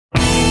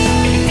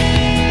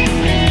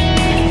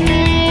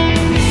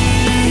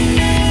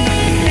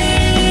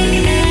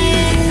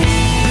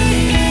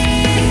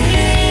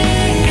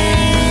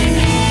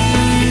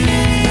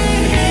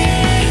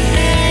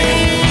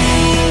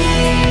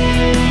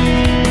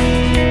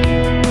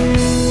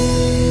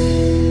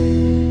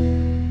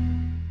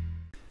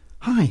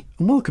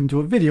welcome to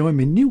a video in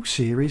my new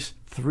series,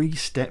 3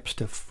 Steps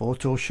to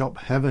Photoshop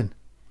Heaven.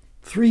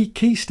 3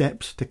 key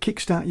steps to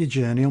kickstart your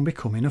journey on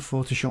becoming a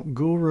Photoshop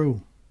guru.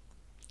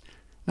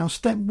 Now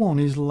step 1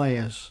 is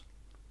layers.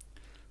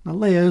 Now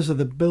layers are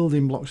the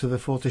building blocks of a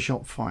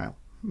Photoshop file,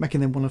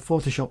 making them one of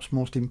Photoshop's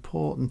most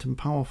important and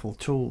powerful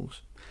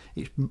tools.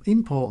 It's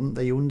important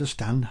that you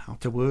understand how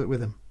to work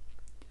with them.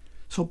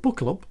 So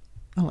buckle up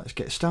and let's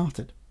get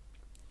started.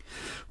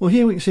 Well,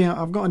 here we can see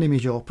I've got an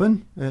image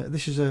open.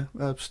 This is a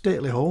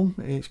stately home.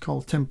 It's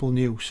called Temple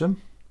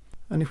Newsome.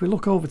 And if we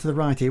look over to the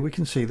right here, we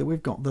can see that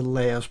we've got the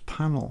layers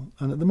panel.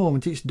 And at the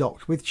moment it's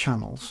docked with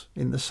channels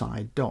in the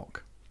side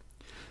dock.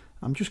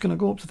 I'm just going to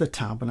go up to the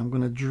tab and I'm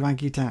going to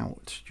drag it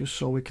out just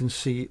so we can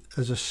see it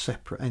as a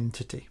separate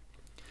entity.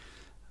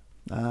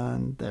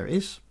 And there it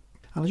is.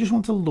 And I just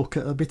want to look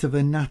at a bit of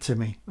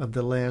anatomy of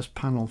the layers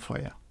panel for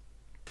you.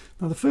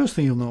 Now the first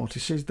thing you'll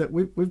notice is that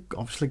we've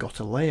obviously got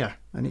a layer,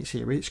 and it's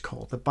here, it's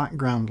called the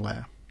background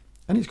layer,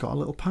 and it's got a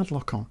little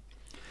padlock on,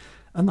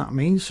 and that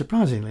means,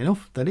 surprisingly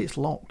enough, that it's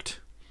locked.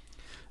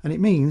 And it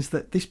means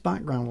that this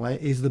background layer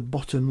is the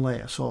bottom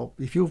layer, so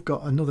if you've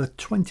got another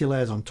 20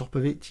 layers on top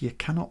of it, you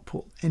cannot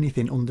put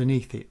anything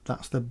underneath it.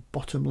 That's the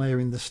bottom layer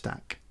in the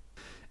stack.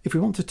 If we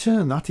want to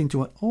turn that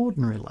into an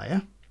ordinary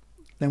layer,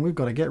 then we've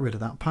got to get rid of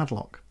that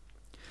padlock.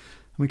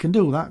 And we can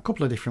do that a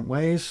couple of different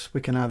ways.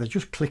 We can either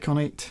just click on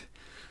it,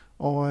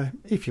 or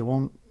if you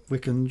want, we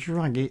can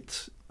drag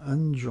it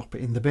and drop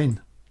it in the bin.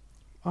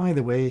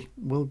 Either way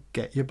will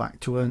get you back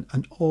to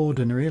an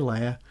ordinary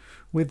layer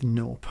with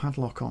no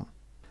padlock on.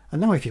 And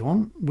now if you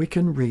want, we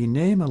can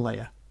rename a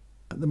layer.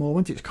 At the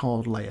moment it's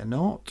called layer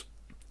note.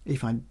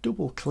 If I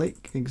double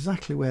click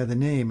exactly where the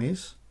name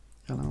is,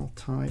 and I'll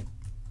type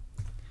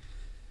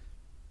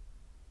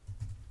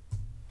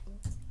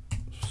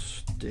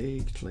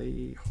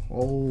stately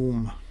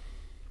home,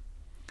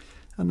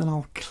 and then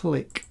I'll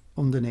click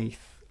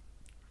underneath.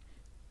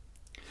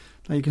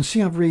 Now you can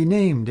see I've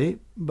renamed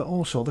it, but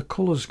also the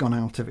colour's gone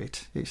out of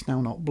it. It's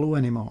now not blue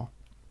anymore,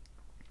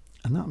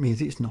 and that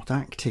means it's not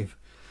active.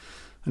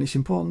 And it's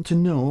important to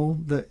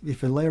know that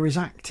if a layer is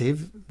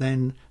active,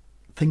 then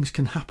things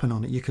can happen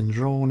on it. You can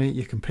draw on it,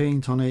 you can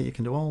paint on it, you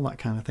can do all that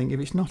kind of thing. If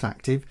it's not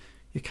active,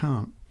 you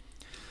can't.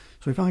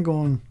 So if I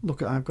go and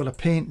look at, I've got a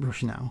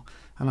paintbrush now,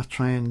 and I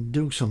try and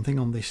do something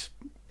on this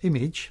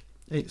image,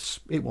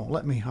 it won't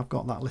let me. I've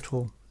got that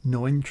little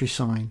no entry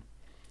sign.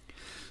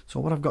 So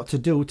what I've got to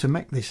do to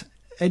make this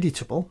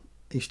editable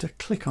is to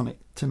click on it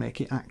to make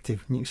it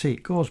active. And you can see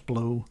it goes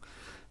blue,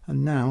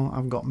 and now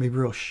I've got my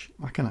brush.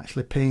 I can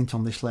actually paint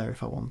on this layer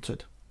if I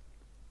wanted.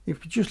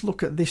 If we just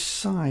look at this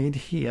side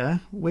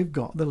here, we've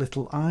got the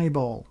little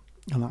eyeball,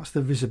 and that's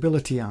the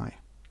visibility eye.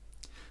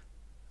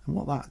 And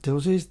what that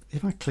does is,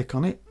 if I click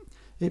on it,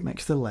 it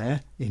makes the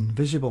layer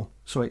invisible.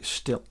 So it's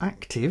still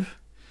active,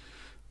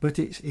 but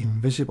it's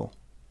invisible.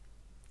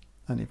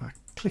 And if I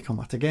click on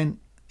that again,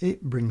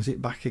 it brings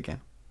it back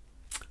again.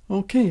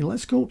 Okay,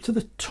 let's go up to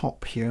the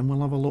top here and we'll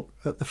have a look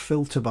at the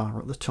filter bar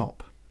at the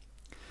top.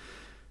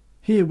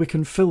 Here we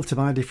can filter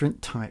by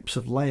different types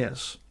of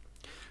layers.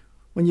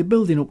 When you're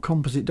building up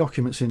composite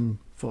documents in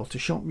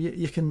Photoshop,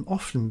 you can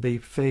often be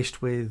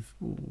faced with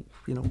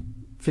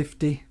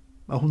 50,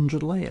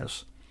 100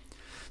 layers.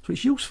 So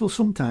it's useful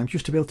sometimes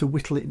just to be able to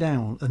whittle it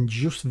down and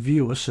just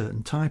view a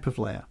certain type of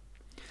layer.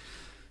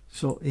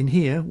 So in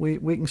here we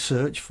can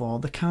search for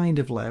the kind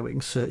of layer, we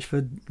can search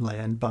for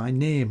layer by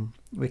name,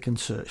 we can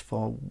search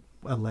for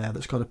a layer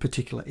that's got a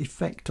particular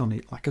effect on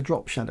it, like a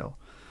drop shadow,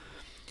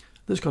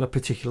 that's got a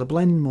particular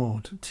blend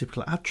mode,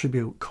 typical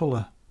attribute,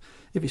 colour,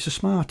 if it's a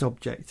smart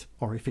object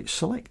or if it's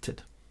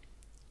selected.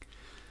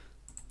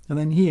 And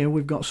then here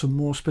we've got some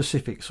more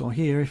specifics. So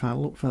here if I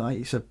look for that,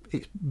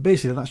 it's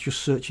basically that's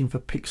just searching for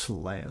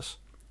pixel layers.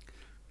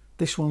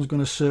 This one's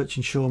going to search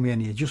and show me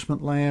any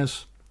adjustment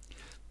layers.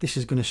 This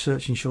is going to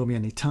search and show me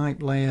any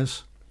type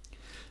layers,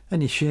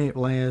 any shape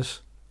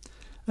layers,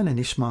 and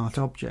any smart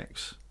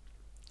objects.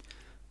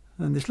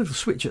 And this little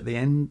switch at the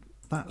end,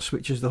 that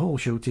switches the whole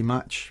shooting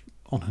match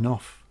on and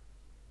off.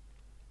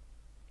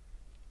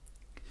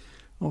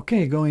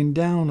 Okay, going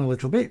down a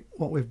little bit,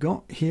 what we've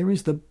got here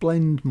is the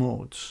blend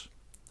modes.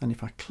 And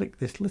if I click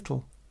this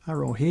little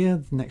arrow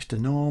here next to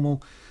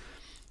normal,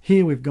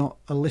 here we've got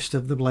a list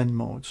of the blend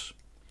modes.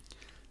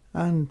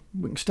 And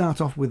we can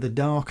start off with the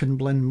darken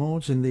blend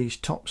modes in these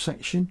top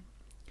section.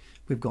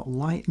 We've got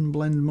lighten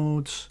blend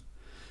modes.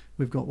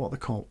 We've got what they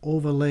call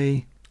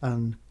overlay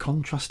and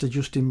contrast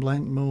adjusting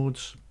blend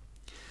modes.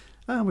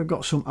 And we've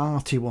got some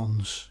arty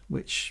ones,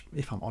 which,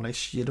 if I'm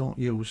honest, you don't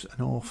use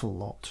an awful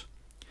lot.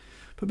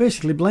 But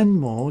basically blend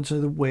modes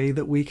are the way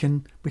that we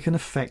can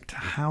affect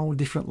how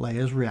different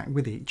layers react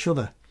with each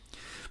other.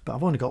 But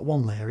I've only got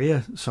one layer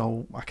here,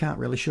 so I can't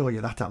really show you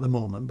that at the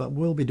moment, but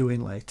we'll be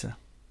doing later.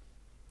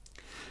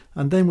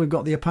 And then we've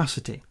got the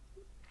opacity.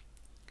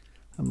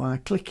 And by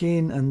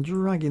clicking and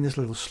dragging this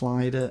little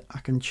slider, I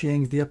can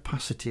change the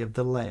opacity of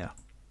the layer.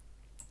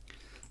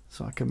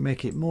 So I can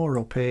make it more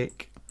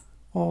opaque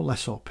or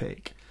less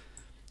opaque.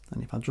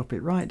 And if I drop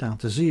it right down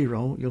to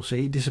 0, you'll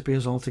see it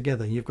disappears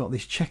altogether. You've got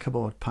this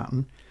checkerboard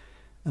pattern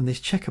And this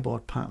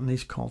checkerboard pattern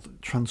is called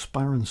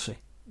transparency.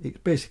 It's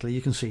basically,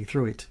 you can see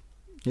through it.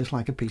 It's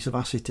like a piece of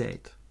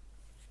acetate.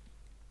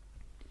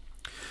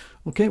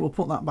 Okay, we'll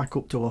put that back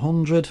up to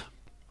 100.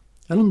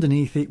 And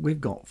underneath it,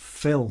 we've got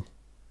fill.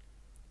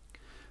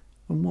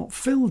 And what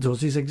fill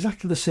does is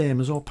exactly the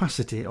same as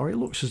opacity, or it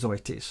looks as though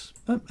it is.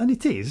 And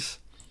it is.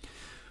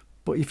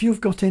 But if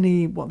you've got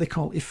any, what they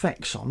call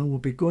effects on, and we'll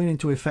be going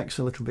into effects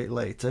a little bit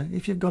later,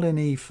 if you've got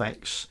any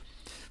effects,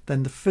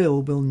 then the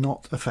fill will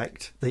not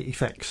affect the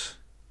effects.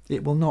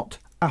 It will not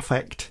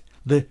affect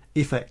the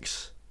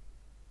effects.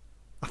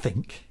 I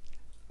think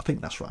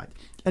that's right.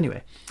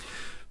 Anyway,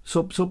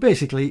 so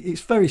basically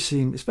it's very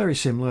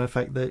similar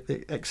effect,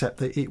 except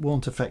that it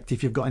won't affect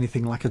if you've got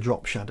anything like a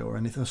drop shadow or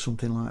anything or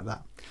something like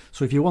that.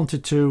 So if you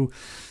wanted to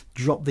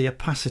drop the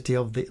opacity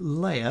of the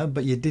layer,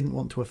 but you didn't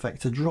want to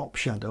affect a drop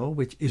shadow,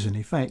 which is an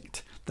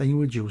effect, then you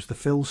would use the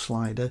fill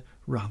slider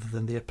rather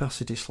than the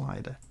opacity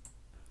slider.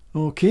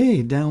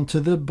 Okay, down to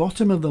the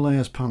bottom of the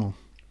layers panel.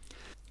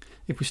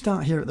 If we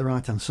start here at the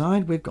right hand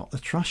side, we've got the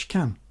trash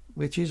can,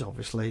 which is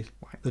obviously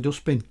like the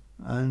dustbin,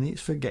 and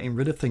it's for getting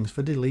rid of things,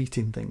 for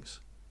deleting things.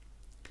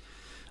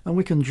 And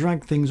we can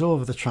drag things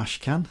over the trash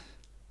can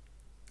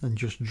and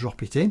just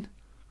drop it in,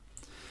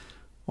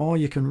 or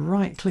you can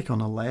right click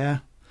on a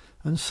layer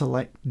and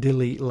select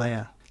delete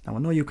layer. Now I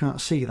know you can't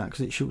see that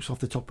because it shoots off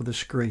the top of the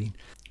screen,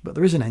 but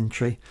there is an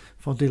entry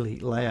for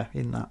delete layer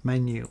in that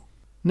menu.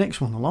 Next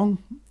one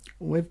along,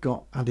 we've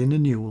got adding a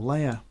new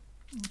layer,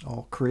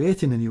 or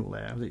creating a new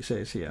layer as it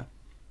says here.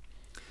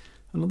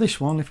 And on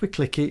this one, if we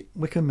click it,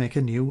 we can make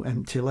a new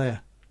empty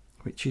layer,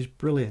 which is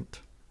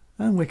brilliant.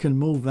 And we can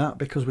move that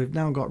because we've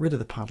now got rid of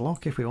the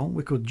padlock. If we want,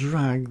 we could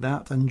drag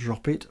that and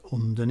drop it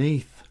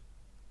underneath.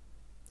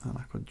 And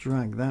I could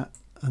drag that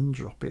and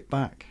drop it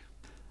back.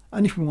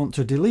 And if we want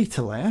to delete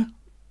a layer,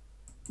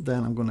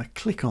 then I'm going to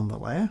click on the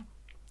layer.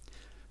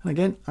 And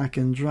again, I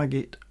can drag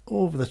it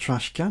over the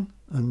trash can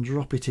and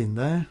drop it in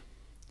there.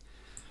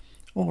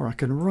 Or I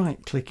can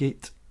right click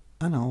it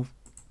and I'll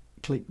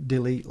click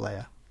delete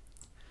layer.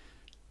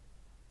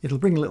 It'll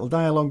bring a little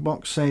dialog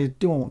box saying,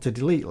 do I want to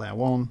delete layer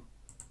 1?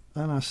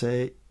 And I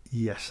say,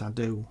 yes I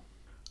do.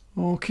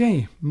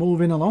 Okay,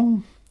 moving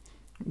along,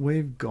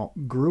 we've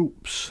got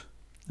groups.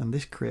 And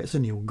this creates a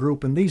new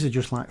group, and these are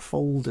just like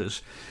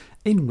folders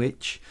in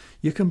which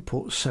you can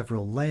put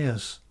several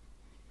layers.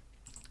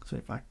 So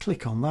if I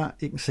click on that,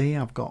 you can see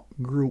I've got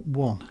group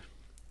 1.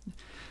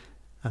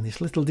 And this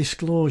little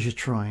disclosure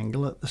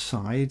triangle at the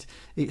side,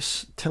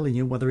 it's telling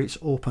you whether it's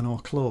open or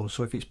closed.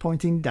 So if it's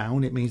pointing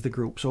down, it means the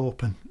group's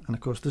open. And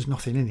of course, there's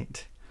nothing in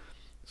it.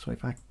 So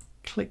if I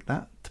click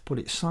that to put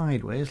it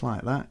sideways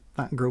like that,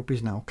 that group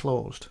is now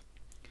closed.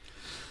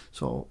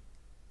 So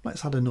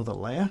let's add another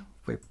layer.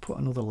 We put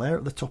another layer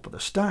at the top of the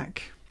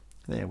stack.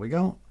 There we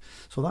go.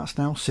 So that's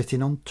now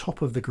sitting on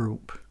top of the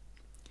group.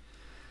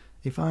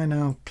 If I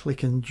now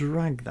click and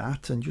drag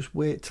that and just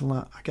wait till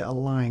I get a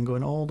line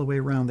going all the way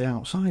around the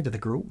outside of the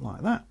group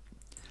like that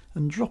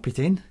and drop it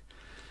in,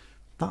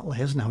 that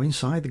layer's now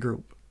inside the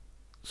group.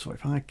 So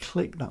if I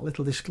click that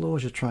little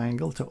disclosure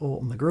triangle to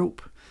open the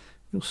group,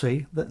 you'll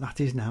see that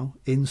that is now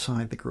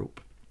inside the group.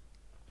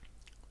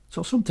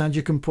 So sometimes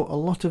you can put a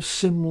lot of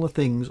similar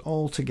things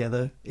all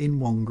together in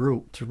one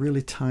group to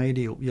really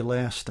tidy up your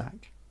layer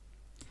stack.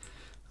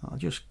 I'll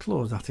just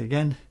close that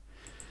again,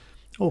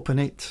 open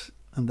it,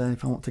 and then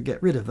if I want to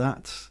get rid of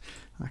that,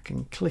 I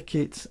can click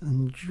it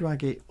and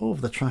drag it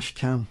over the trash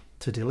can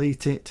to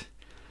delete it.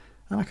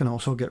 And I can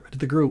also get rid of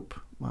the group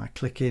by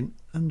clicking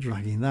and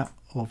dragging that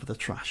over the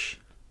trash.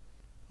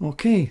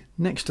 Okay,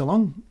 next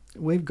along,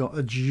 we've got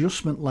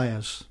adjustment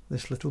layers,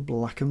 this little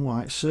black and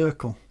white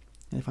circle.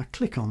 And if I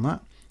click on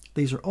that,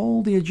 these are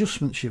all the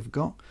adjustments you've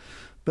got,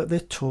 but they're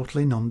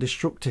totally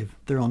non-destructive.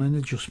 They're on an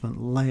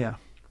adjustment layer.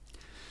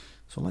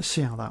 So let's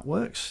see how that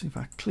works. If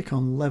I click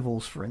on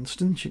levels, for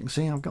instance, you can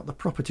see I've got the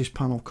properties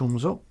panel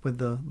comes up with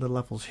the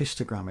levels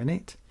histogram in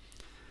it.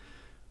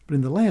 But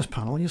in the layers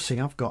panel, you see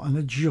I've got an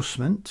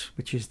adjustment,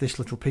 which is this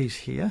little piece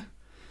here.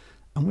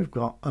 And we've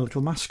got a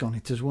little mask on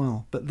it as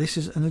well. But this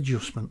is an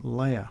adjustment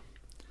layer.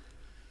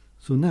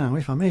 So now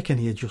if I make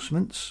any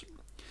adjustments,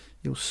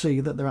 you'll see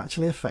that they're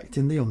actually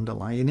affecting the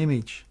underlying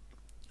image.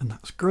 And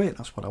that's great,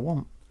 that's what I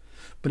want.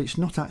 But it's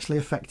not actually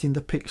affecting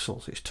the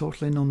pixels. It's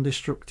totally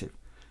non-destructive.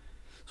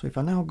 So if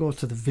I now go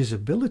to the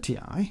visibility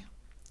eye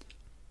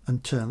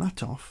and turn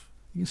that off,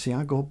 you can see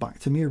I go back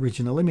to my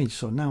original image.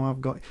 So now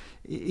I've got,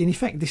 in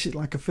effect, this is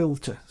like a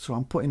filter. So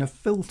I'm putting a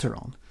filter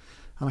on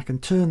and I can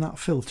turn that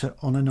filter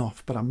on and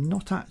off, but I'm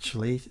not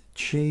actually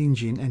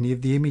changing any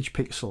of the image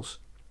pixels,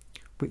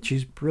 which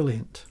is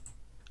brilliant.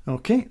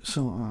 Okay,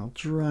 so I'll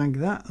drag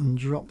that and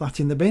drop that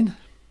in the bin.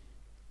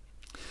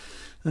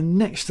 And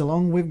next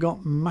along, we've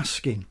got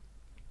masking.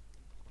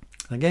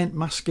 Again,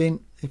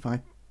 masking, if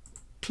I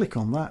click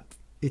on that,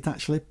 it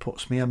actually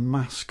puts me a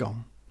mask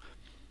on.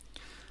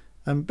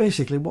 And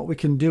basically what we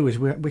can do is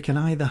we can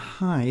either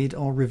hide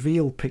or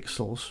reveal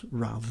pixels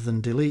rather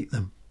than delete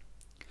them.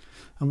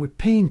 And we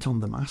paint on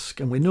the mask,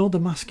 and we know the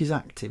mask is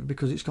active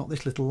because it's got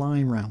this little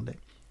line around it.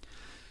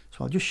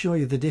 So I'll just show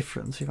you the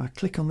difference. If I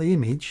click on the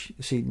image,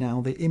 you see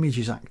now the image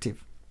is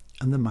active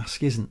and the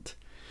mask isn't.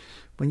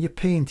 When you're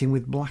painting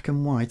with black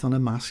and white on a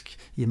mask,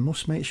 you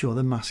must make sure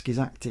the mask is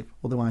active,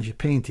 otherwise you're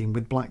painting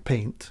with black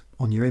paint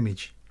on your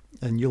image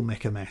and you'll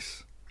make a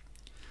mess.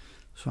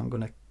 So I'm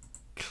going to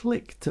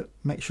click to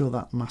make sure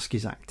that mask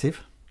is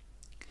active.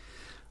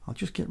 I'll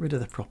just get rid of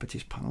the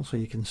properties panel so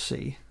you can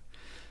see.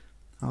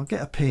 I'll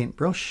get a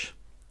paintbrush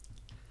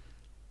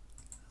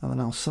and then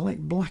I'll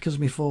select black as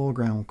my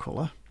foreground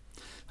colour,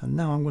 and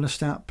now I'm going to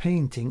start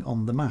painting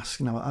on the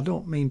mask. Now I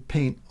don't mean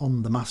paint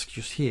on the mask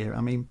just here,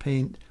 I mean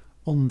paint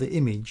on the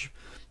image,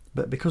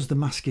 but because the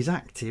mask is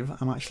active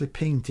I'm actually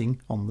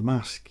painting on the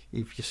mask,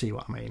 if you see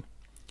what I mean.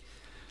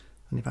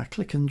 And if I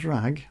click and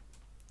drag,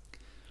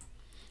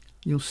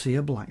 you'll see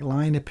a black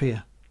line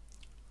appear,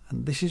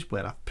 and this is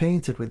where I've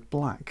painted with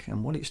black,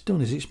 and what it's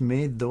done is it's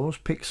made those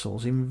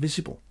pixels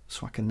invisible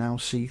so I can now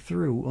see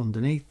through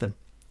underneath them.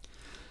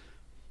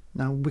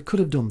 Now we could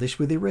have done this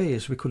with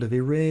erase, we could have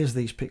erased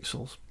these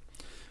pixels,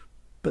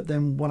 but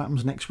then what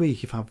happens next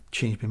week if I've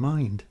changed my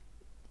mind?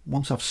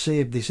 Once I've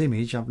saved this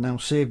image, I've now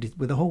saved it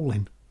with a hole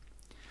in.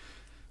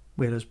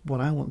 Whereas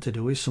what I want to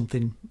do is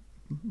something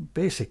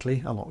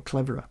basically a lot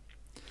cleverer.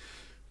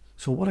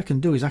 So what I can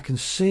do is I can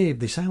save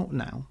this out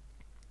now,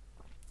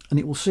 and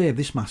it will save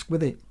this mask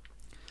with it.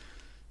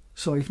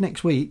 So if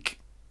next week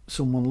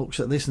someone looks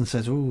at this and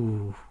says,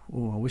 oh,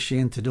 I wish she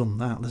hadn't done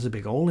that, there's a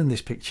big hole in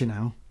this picture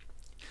now,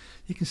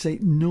 you can say,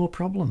 no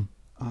problem,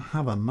 I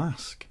have a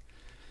mask.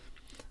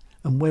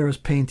 And whereas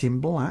painting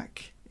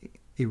black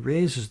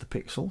erases the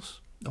pixels,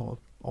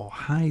 or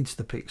hides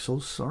the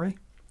pixels, sorry,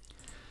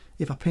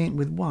 if I paint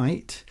with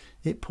white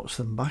it puts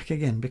them back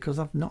again, because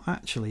I've not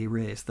actually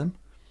erased them,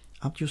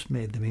 I've just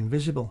made them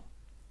invisible.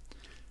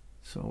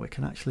 So we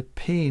can actually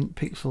paint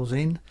pixels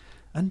in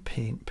and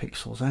paint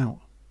pixels out.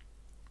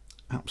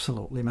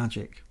 Absolutely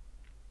magic.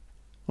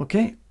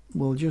 Okay,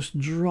 we'll just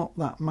drop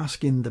that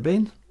mask in the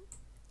bin,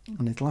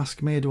 and it'll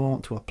ask me, do I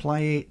want to apply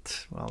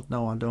it? Well,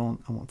 no I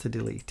don't, I want to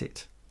delete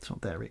it. So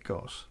there it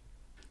goes.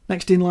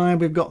 Next in line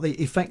we've got the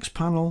effects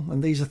panel,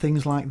 and these are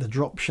things like the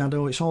drop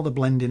shadow, it's all the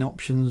blending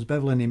options,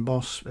 bevel and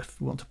emboss if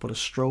we want to put a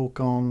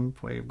stroke on,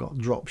 we've got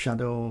drop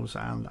shadows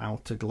and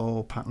outer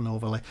glow, pattern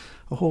overlay,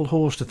 a whole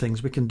host of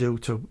things we can do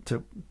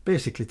to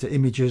basically to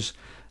images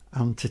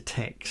and to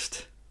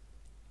text.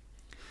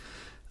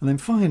 And then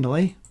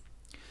finally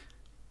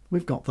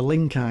we've got the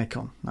link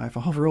icon. Now if I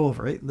hover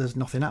over it, there's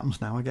nothing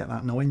happens now, I get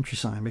that no entry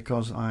sign,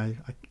 because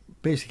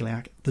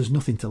there's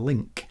nothing to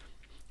link.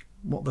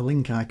 What the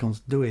link icon's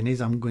doing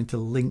is I'm going to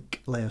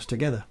link layers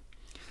together.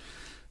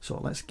 So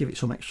let's give it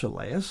some extra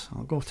layers.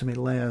 I'll go to my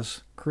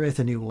layers, create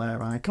a new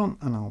layer icon,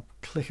 and I'll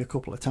click a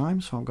couple of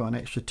times, so I've got an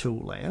extra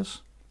 2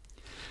 layers.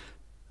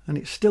 And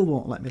it still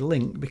won't let me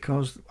link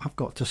because I've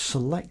got to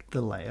select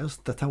the layers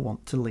that I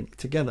want to link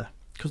together,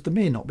 because they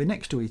may not be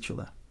next to each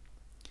other.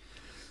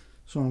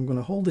 So I'm going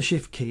to hold the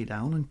shift key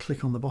down and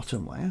click on the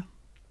bottom layer,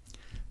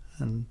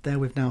 and there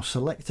we've now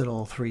selected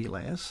all 3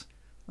 layers.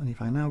 And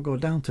if I now go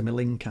down to my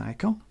link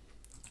icon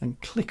and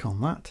click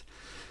on that,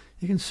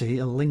 you can see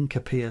a link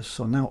appears.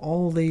 So now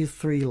all these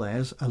 3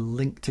 layers are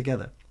linked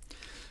together,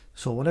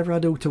 so whatever I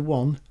do to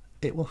one,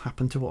 it will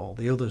happen to all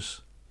the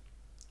others.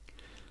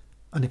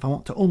 And if I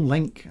want to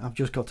unlink, I've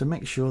just got to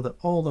make sure that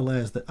all the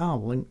layers that are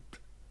linked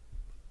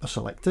are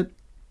selected,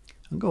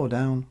 and go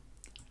down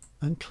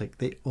and click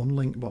the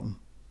unlink button.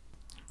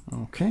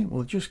 Okay,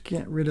 we'll just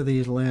get rid of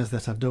these layers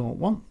that I don't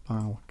want.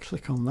 I'll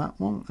click on that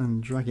one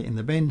and drag it in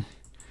the bin,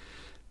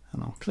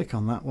 and I'll click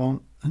on that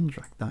one and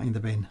drag that in the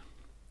bin.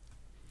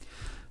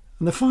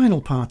 And the final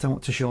part I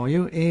want to show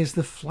you is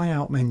the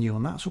flyout menu,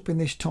 and that's up in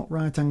this top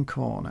right hand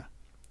corner.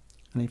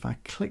 And if I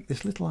click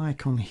this little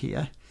icon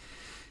here,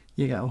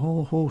 you get a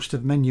whole host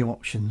of menu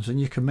options, and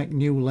you can make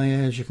new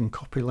layers, you can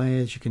copy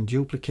layers, you can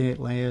duplicate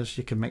layers,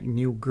 you can make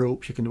new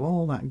groups, you can do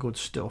all that good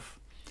stuff.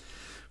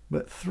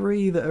 But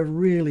 3 that are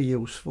really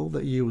useful,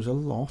 that you use a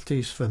lot,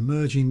 is for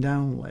merging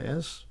down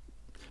layers,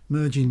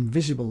 merging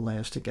visible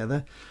layers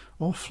together,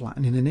 or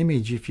flattening an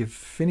image. If you've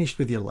finished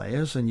with your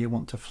layers and you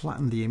want to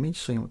flatten the image,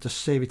 so you want to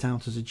save it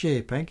out as a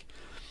JPEG,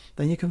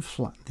 then you can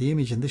flatten the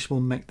image, and this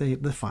will make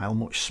the file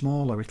much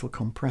smaller, it'll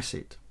compress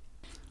it.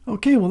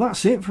 Okay, well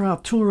that's it for our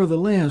tour of the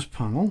layers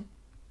panel.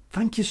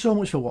 Thank you so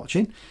much for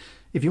watching.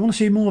 If you want to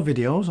see more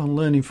videos on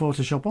learning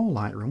Photoshop or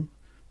Lightroom,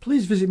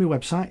 please visit my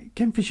website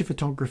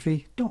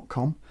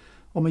kenfisherphotography.com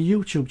or my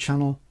YouTube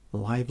channel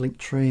Live Link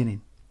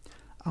Training.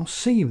 I'll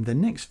see you in the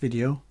next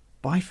video.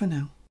 Bye for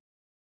now.